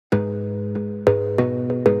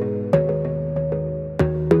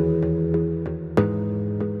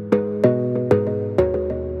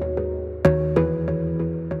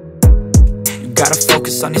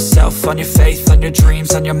focus on yourself, on your faith, on your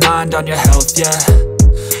dreams, on your mind, on your health, yeah.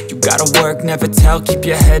 You gotta work, never tell, keep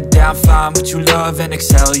your head down, find what you love and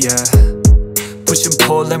excel, yeah. Push and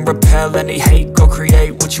pull and repel any hate, go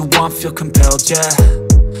create what you want, feel compelled, yeah.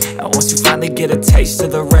 And once you finally get a taste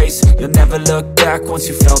of the race, you'll never look back once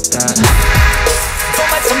you felt that.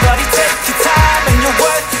 Don't let somebody take your time and your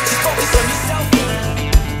worth, just focus on yourself.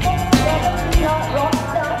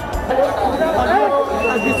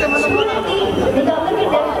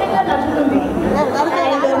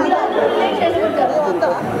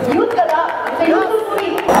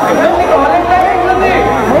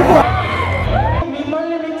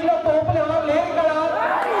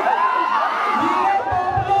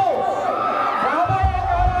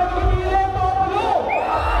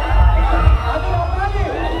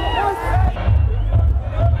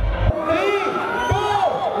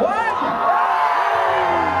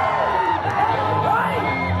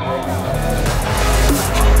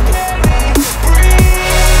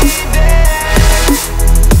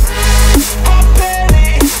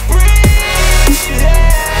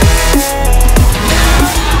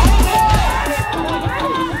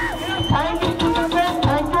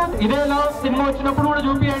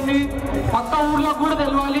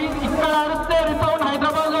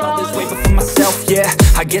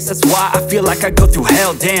 I guess that's why I feel like I go through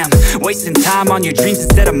hell, damn. Wasting time on your dreams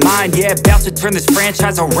instead of mine, yeah. About to turn this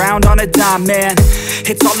franchise around on a dime, man.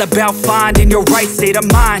 It's all about finding your right state of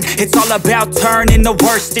mind. It's all about turning the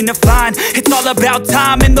worst into fine. It's all about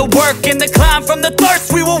time and the work and the climb. From the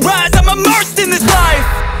thirst we will rise, I'm immersed in this life.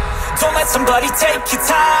 Don't let somebody take your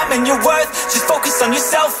time and your worth, just focus on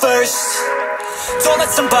yourself first. Don't let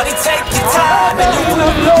somebody take your time and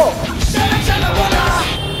your worth.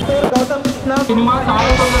 Gautham Krishna cinema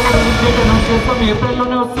చాలా తొందరగా release చేయడం చేస్తాం April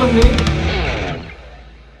లోనే వస్తుంది